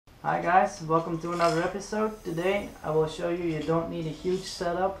Hi guys, welcome to another episode. Today I will show you don't need a huge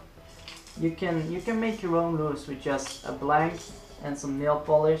setup. You can make your own lures with just a blank and some nail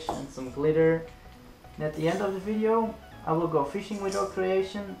polish and some glitter. And at the end of the video I will go fishing with our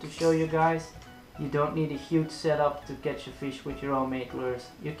creation to show you guys you don't need a huge setup to catch a fish with your own made lures.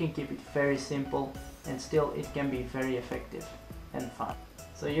 You can keep it very simple and still it can be very effective and fun.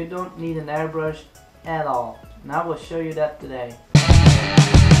 So you don't need an airbrush at all. And I will show you that today.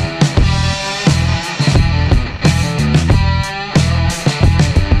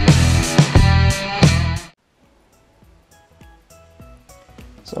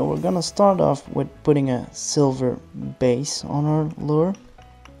 So we're gonna start off with putting a silver base on our lure.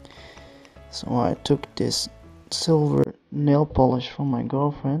 So I took this silver nail polish from my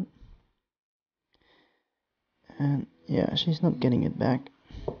girlfriend, and yeah, she's not getting it back.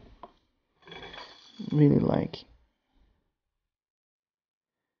 Really like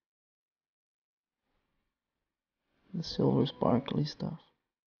the silver sparkly stuff.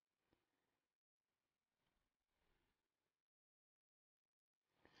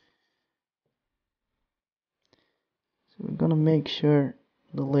 So we're gonna make sure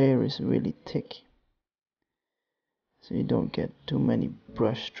the layer is really thick, so you don't get too many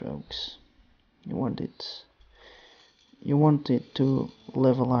brush strokes. You want it to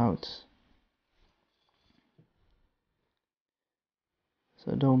level out.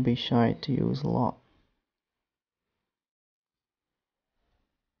 So don't be shy to use a lot.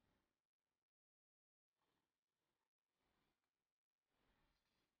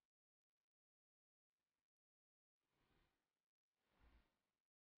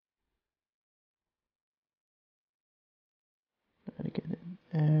 Try to get it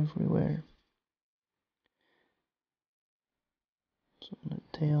everywhere. So on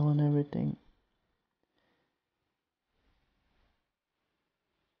the tail and everything.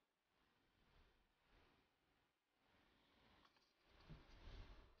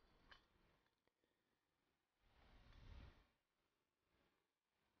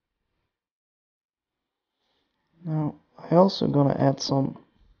 Now I also gonna add some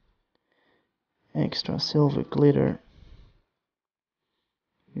extra silver glitter.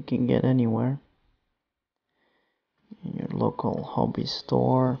 You can get anywhere, in your local hobby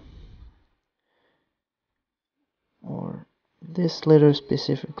store, or this glitter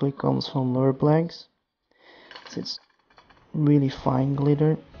specifically comes from Lure Blanks. It's really fine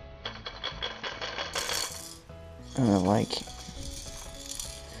glitter, and I like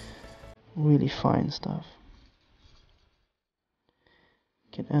really fine stuff.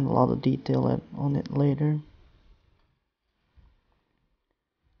 Can add a lot of detail on it later.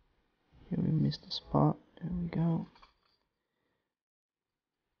 Here we missed a spot. There we go.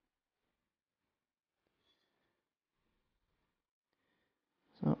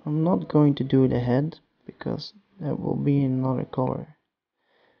 So I'm not going to do the head because that will be in another color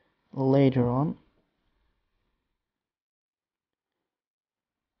later on.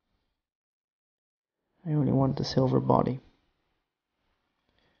 I only want the silver body.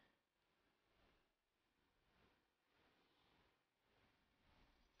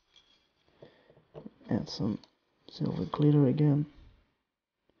 Add some silver glitter again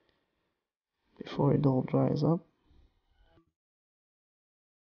before it all dries up.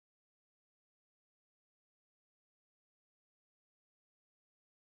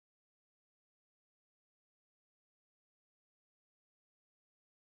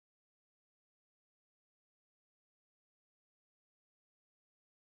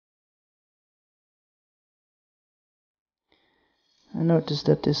 I noticed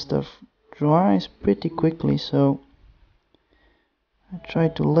that this stuff dries pretty quickly, so I try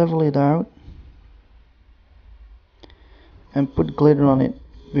to level it out and put glitter on it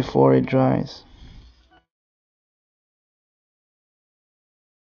before it dries.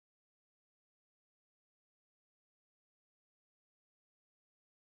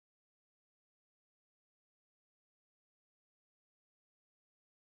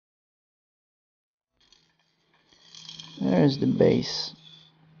 There's the base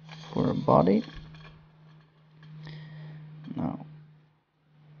for a body. Now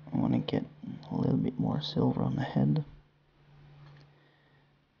I want to get a little bit more silver on the head.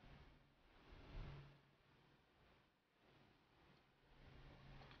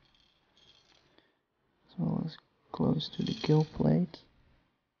 So let's close to the gill plate.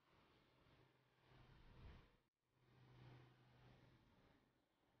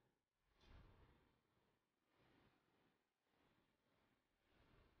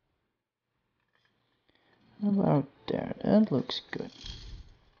 About there, that looks good.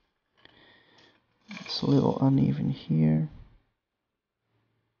 It's a little uneven here.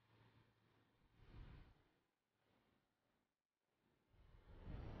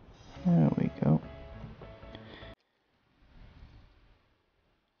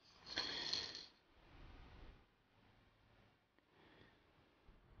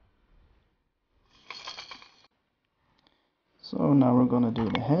 So now we're gonna do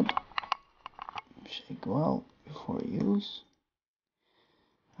the head. Shake well before use.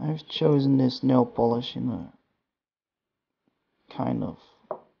 I've chosen this nail polish in a kind of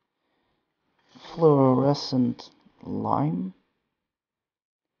fluorescent lime.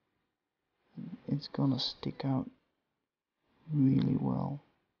 It's gonna stick out really well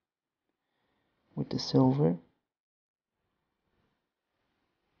with the silver.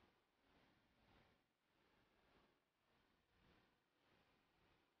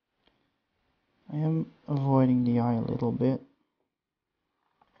 I am avoiding the eye a little bit.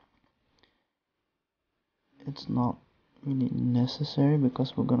 It's not really necessary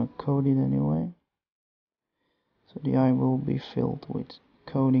because we're gonna coat it anyway. So the eye will be filled with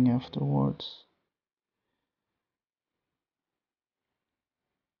coating afterwards.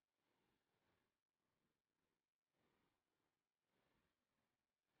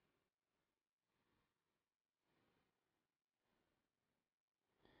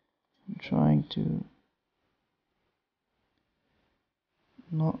 I'm trying to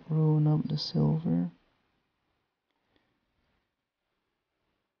not ruin up the silver.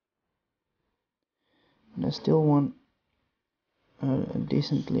 And I still want a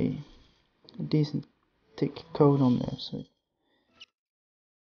decent thick coat on there. So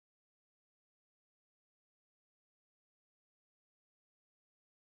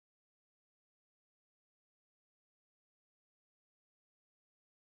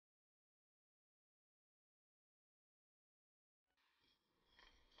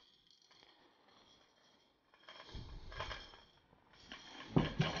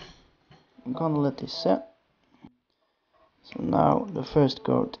I'm gonna let this set. So now the first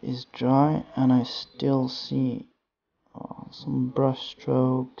coat is dry and I still see some brush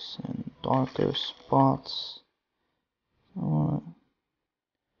strokes and darker spots. I want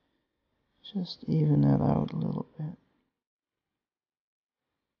to just even that out a little bit.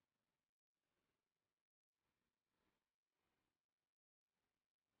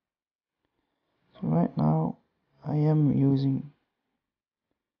 So right now I am using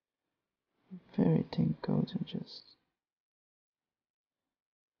very thin coats and just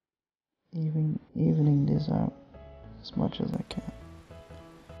evening this out as much as I can.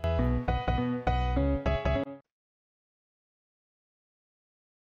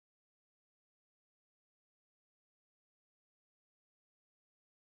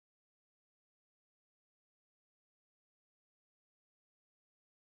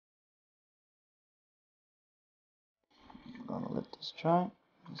 I'm gonna let this dry.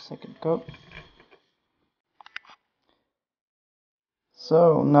 The second coat.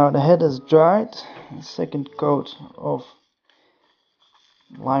 So now the head is dried. The second coat of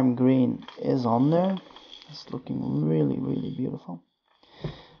lime green is on there. It's looking really beautiful.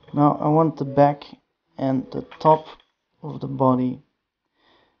 Now I want the back and the top of the body,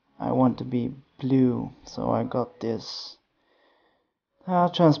 I want to be blue. So I got this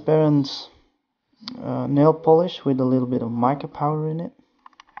transparent nail polish with a little bit of mica powder in it.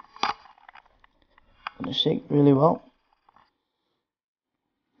 I'm gonna shake really well.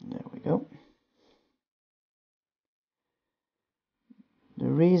 There we go. The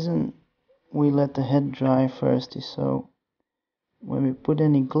reason we let the head dry first is so when we put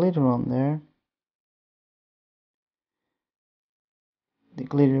any glitter on there, the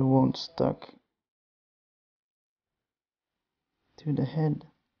glitter won't stuck to the head.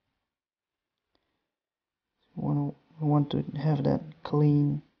 We want to have that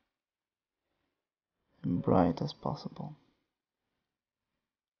clean and bright as possible.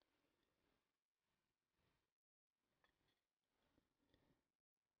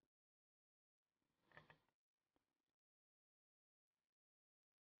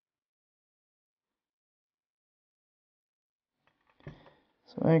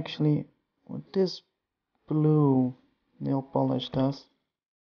 So actually what this blue nail polish does,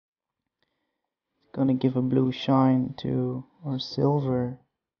 it's gonna give a blue shine to our silver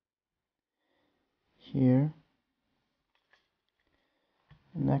here,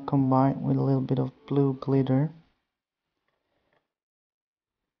 and that combined with a little bit of blue glitter,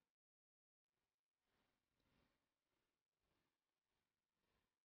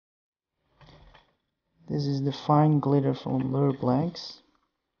 this is the fine glitter from Lure Blanks.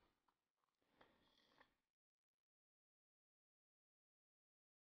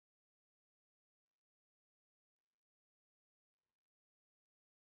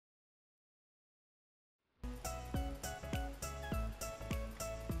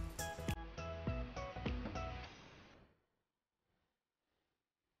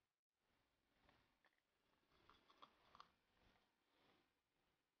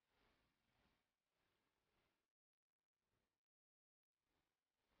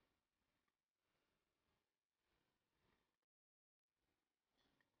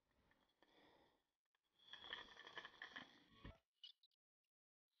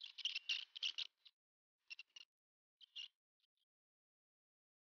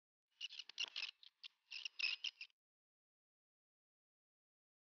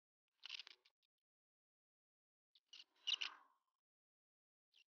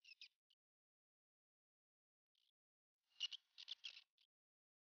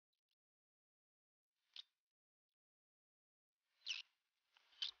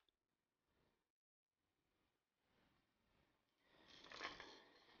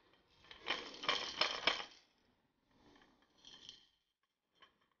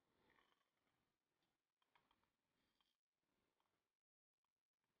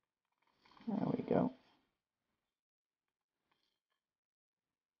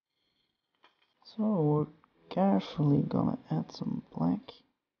 So we're carefully gonna add some black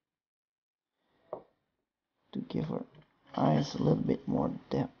to give our eyes a little bit more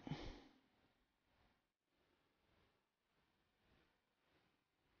depth.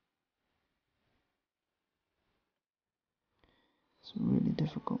 It's really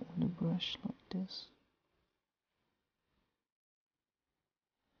difficult with a brush like this.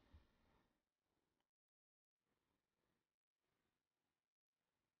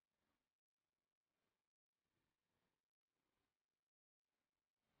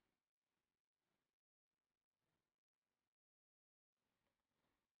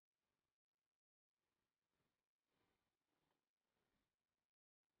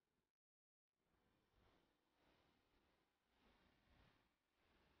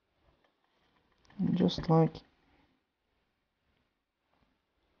 And just like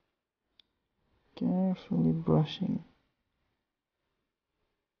carefully brushing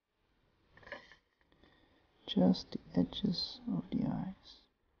just the edges of the eyes.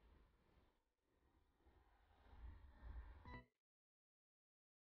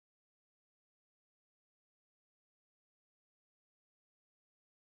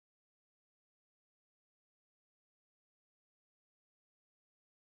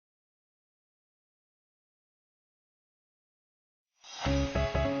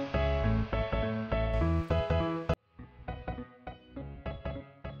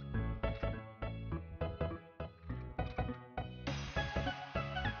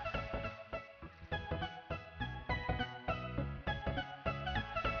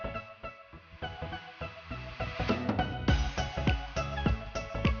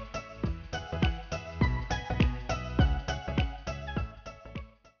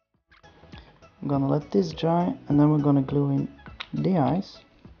 I'm gonna let this dry and then we're gonna glue in the eyes.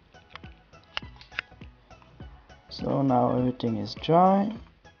 So now everything is dry.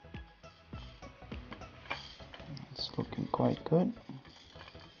 It's looking quite good.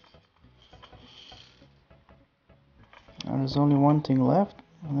 Now there's only one thing left,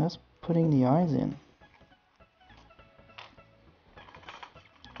 and that's putting the eyes in.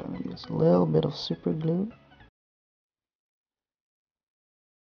 Gonna use a little bit of super glue.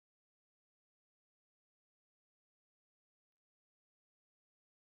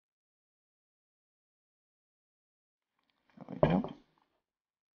 There we go.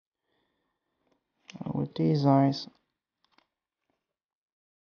 Now with these eyes,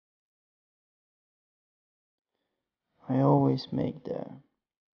 I always make the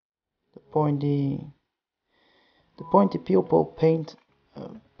pointy pupil paint.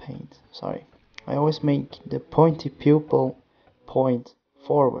 I always make the pointy pupil point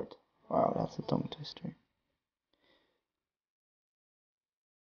forward. Wow, that's a tongue twister.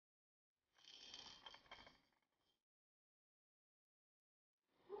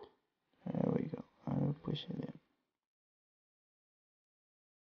 There we go. I will push it in.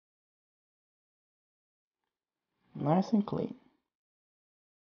 Nice and clean.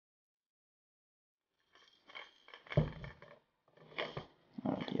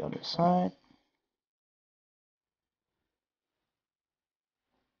 Now the other side.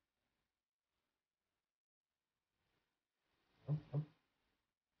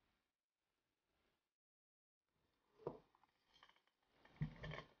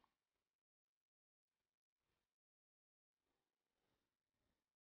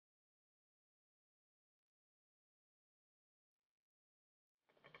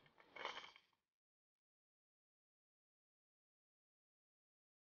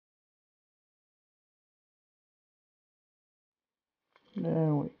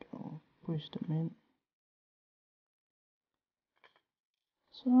 There we go. Push them in.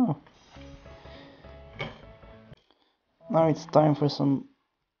 So now it's time for some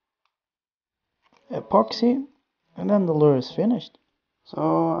epoxy, and then the lure is finished. So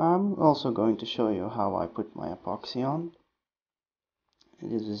I'm also going to show you how I put my epoxy on.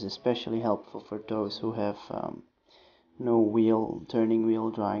 This is especially helpful for those who have no wheel, turning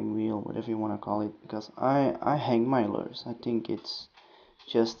wheel, drying wheel, whatever you want to call it, because I hang my lures. I think it's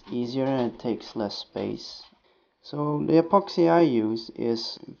just easier and it takes less space. So the epoxy I use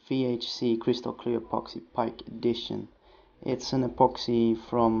is VHC Crystal Clear Epoxy Pike Edition. It's an epoxy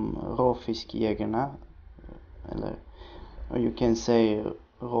from Rovfiskjägarna, or you can say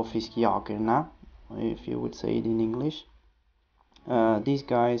Rovfiskjagarna, if you would say it in English. These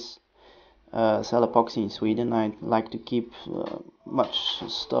guys sell epoxy in Sweden. I like to keep much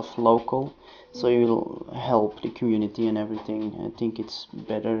stuff local, so you'll help the community and everything. I think it's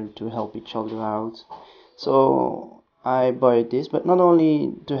better to help each other out. So I buy this, but not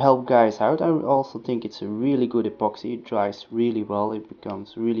only to help guys out, I also think it's a really good epoxy. It dries really well, it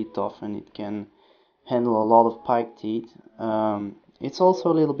becomes really tough, and it can handle a lot of pike teeth. It's also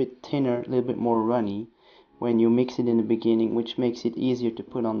a little bit thinner, a little bit more runny when you mix it in the beginning, which makes it easier to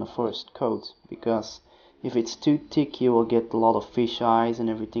put on the first coat, because if it's too thick you will get a lot of fish eyes and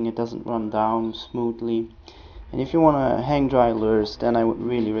everything. It doesn't run down smoothly. And if you want to hang dry lures, then I would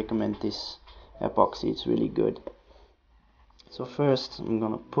really recommend this epoxy. It's really good. So first I'm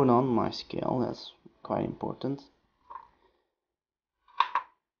gonna put on my scale. That's quite important.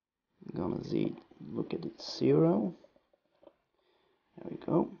 I'm gonna look at it, 0. There we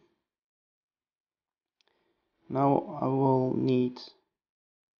go. Now I will need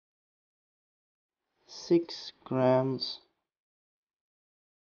 6 grams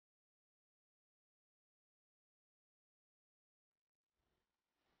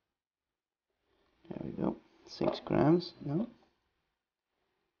there we go, 6 grams. No,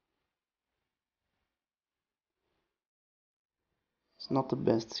 it's not the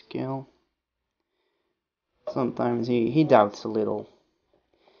best scale. Sometimes he doubts a little.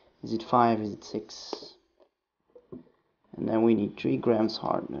 Is it 5? Is it 6? And then we need 3 grams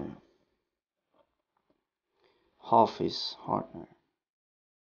hardener. Half is hardener.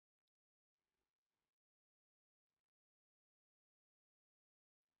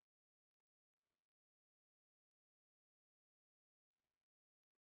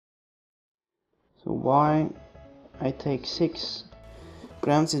 So why I take 6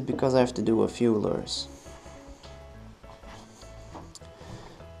 grams is because I have to do a few lures.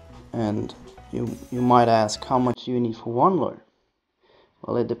 And you might ask, how much do you need for one lure?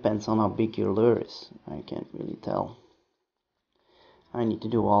 Well, it depends on how big your lure is. I can't really tell. I need to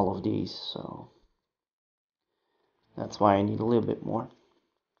do all of these, so that's why I need a little bit more.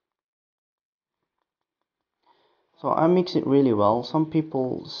 So I mix it really well. Some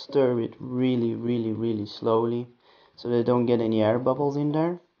people stir it really slowly so they don't get any air bubbles in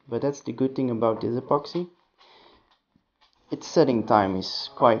there. But that's the good thing about this epoxy. Its setting time is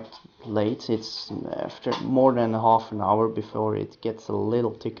quite late. It's after more than half an hour before it gets a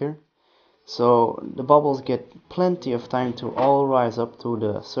little thicker. So the bubbles get plenty of time to all rise up to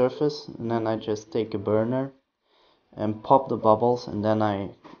the surface, and then I just take a burner and pop the bubbles, and then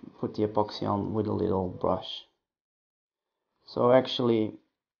I put the epoxy on with a little brush. So actually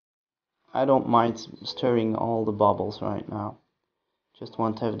I don't mind stirring all the bubbles right now. Just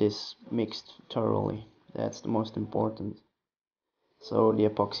want to have this mixed thoroughly. That's the most important. So the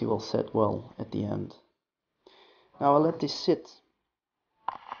epoxy will set well at the end. Now I'll let this sit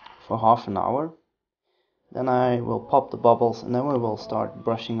for half an hour. Then I will pop the bubbles and then we will start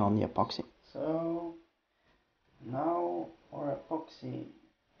brushing on the epoxy. So now our epoxy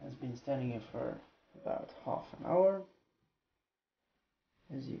has been standing here for about half an hour.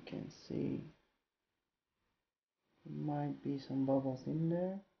 As you can see, there might be some bubbles in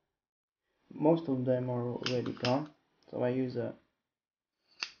there. Most of them are already gone. So I use a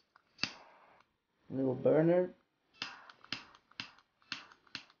little burner.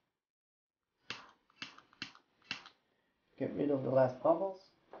 Get rid of the last bubbles.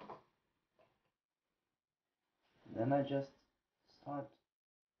 Then I just start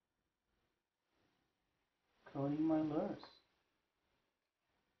coating my lures.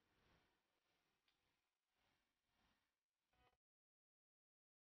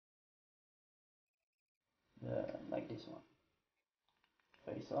 Like this one.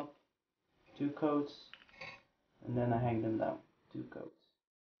 Face up, 2 coats, and then I hang them down, 2 coats.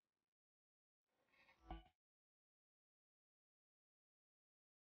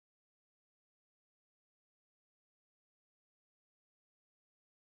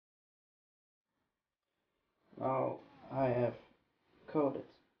 Now I have coated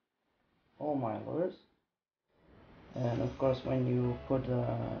all my lures, and of course when you put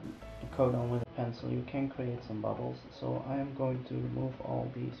a coat on with a pencil you can create some bubbles, so I am going to remove all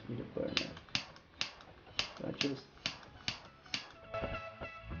these with a burner. So I just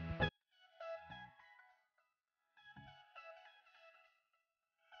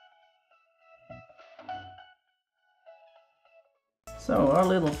So our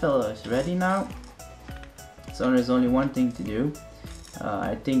little fellow is ready now. So there's only one thing to do.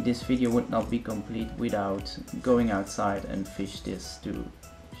 I think this video would not be complete without going outside and fish this to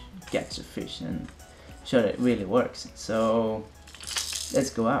catch a fish and show that it really works. So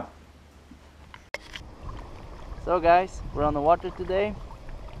let's go out. So guys, we're on the water today.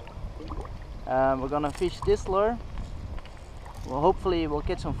 We're gonna fish this lure. Well, hopefully we'll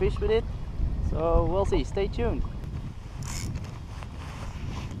catch some fish with it. So we'll see, stay tuned.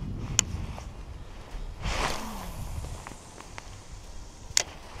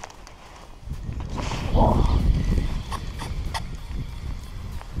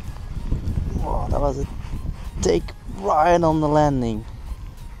 was a take right on the landing.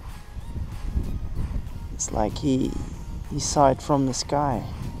 It's like he saw it from the sky.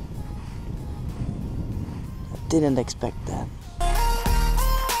 I didn't expect that.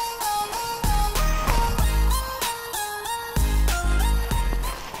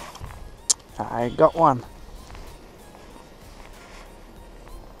 I got one.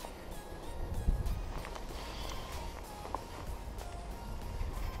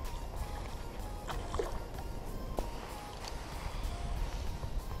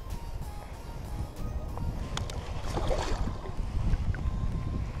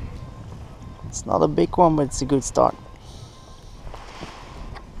 It's not a big one, but it's a good start.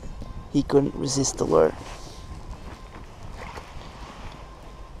 He couldn't resist the lure.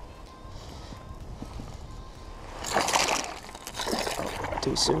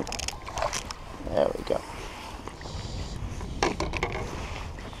 Too soon. There we go.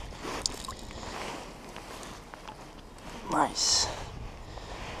 Nice.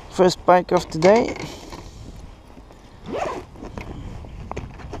 First pike of the day.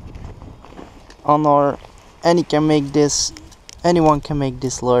 On our, anyone can make this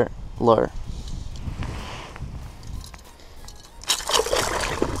lure.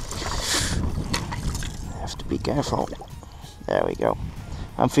 Have to be careful. There we go.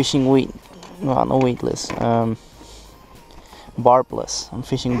 I'm fishing no weedless, barbless. I'm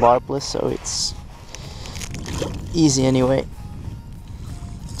fishing barbless, so it's easy anyway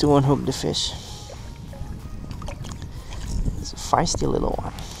to unhook the fish. It's a feisty little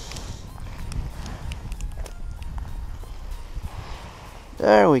one.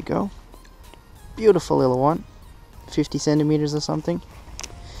 There we go. Beautiful little one. 50 centimeters or something.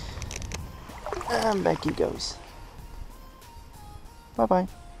 And back he goes. Bye bye.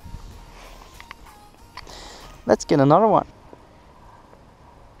 Let's get another one.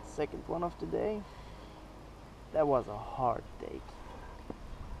 Second one of the day. That was a hard take.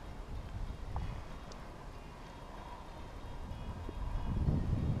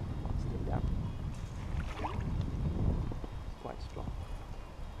 Stay down. Quite strong.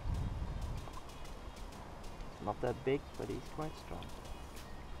 Not that big, but he's quite strong.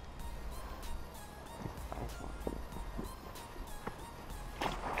 Nice one.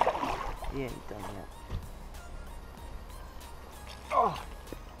 He ain't done yet. Oh!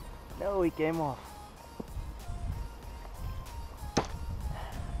 No, he came off.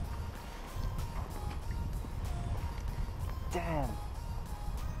 Damn!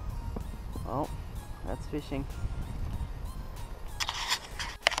 Oh, that's fishing.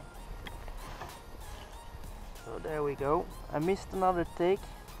 So there we go. I missed another take.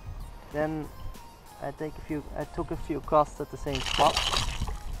 Then I took a few casts at the same spot.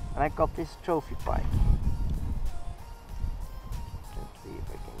 And I got this trophy pike. Let's see if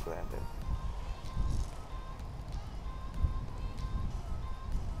I can grab it.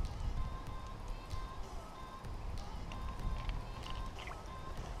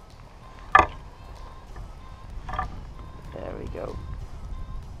 There we go.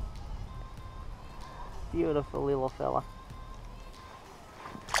 Beautiful little fella.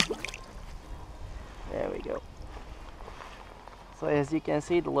 There we go. So as you can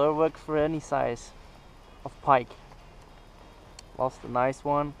see, the lure works for any size of pike. Lost a nice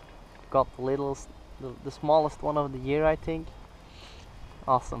one. Got the smallest one of the year, I think.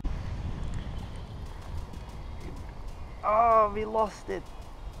 Awesome. Oh, we lost it.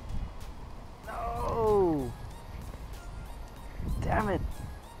 No. Damn it.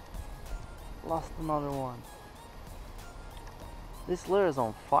 Lost another one. This lure is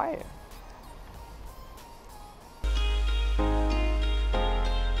on fire.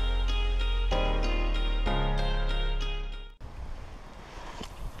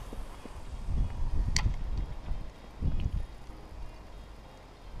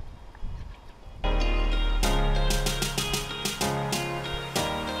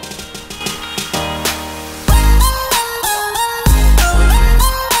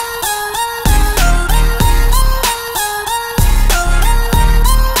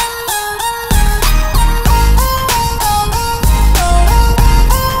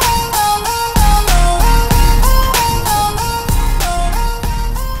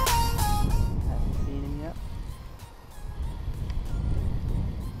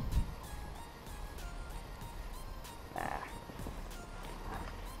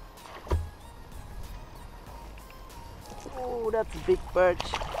 Oh, that's a big perch.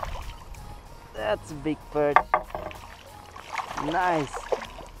 That's a big perch. Nice.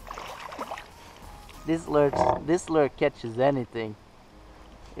 This lure catches anything.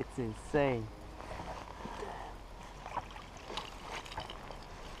 It's insane.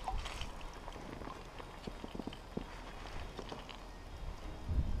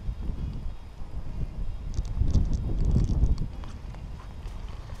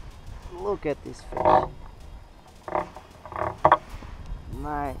 Look at this fish.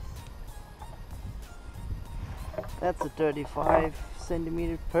 Nice. That's a 35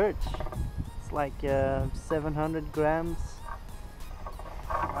 centimeter perch. It's like 700 grams.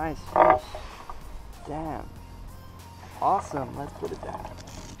 Nice fish. Damn. Awesome. Let's put it down.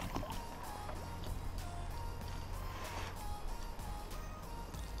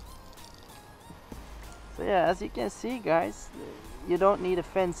 So yeah, as you can see, guys, you don't need a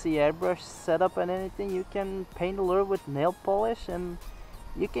fancy airbrush setup and anything. You can paint a lure with nail polish and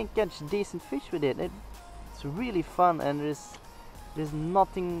you can catch decent fish with it. It's really fun, and there's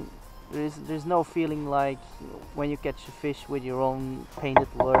nothing, there's no feeling like when you catch a fish with your own painted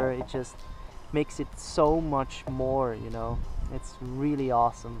lure. It just makes it so much more, you know. It's really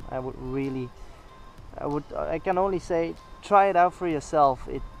awesome. I can only say try it out for yourself.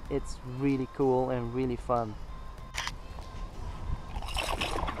 It's really cool and really fun.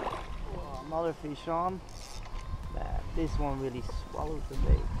 Oh, another fish on. Man, this one really swallowed the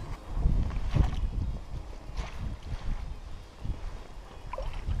bait.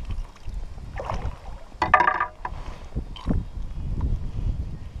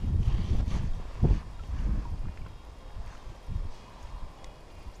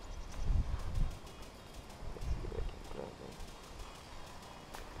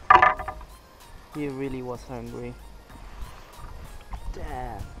 He really was hungry.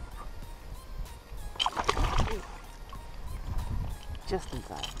 Damn. Just in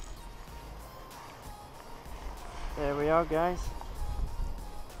time. There we are, guys.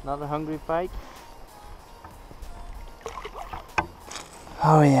 Another hungry pike.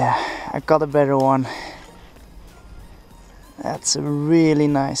 Oh yeah, I got a better one. That's a really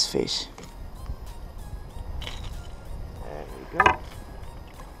nice fish. There we go.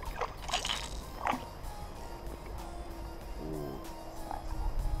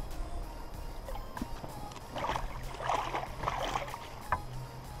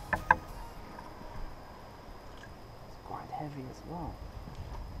 Heavy as well.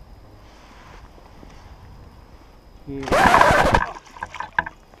 Here.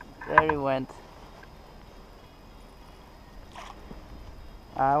 There he went.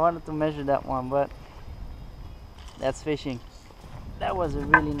 I wanted to measure that one, but that's fishing. That was a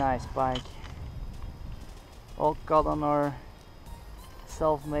really nice pike. All caught on our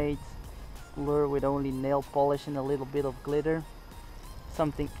self-made lure with only nail polish and a little bit of glitter.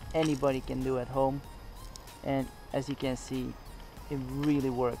 Something anybody can do at home. And as you can see, it really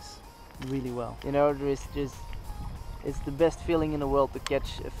works really well. You know, it's the best feeling in the world to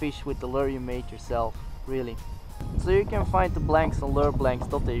catch a fish with the lure you made yourself, really. So you can find the blanks on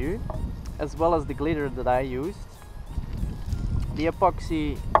lureblanks.eu, as well as the glitter that I used. The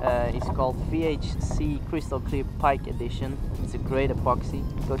epoxy is called VHC Crystal Clear Pike Edition. It's a great epoxy.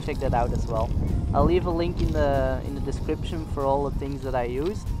 Go check that out as well. I'll leave a link in the description for all the things that I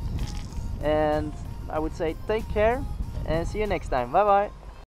used. And I would say take care and see you next time. Bye bye.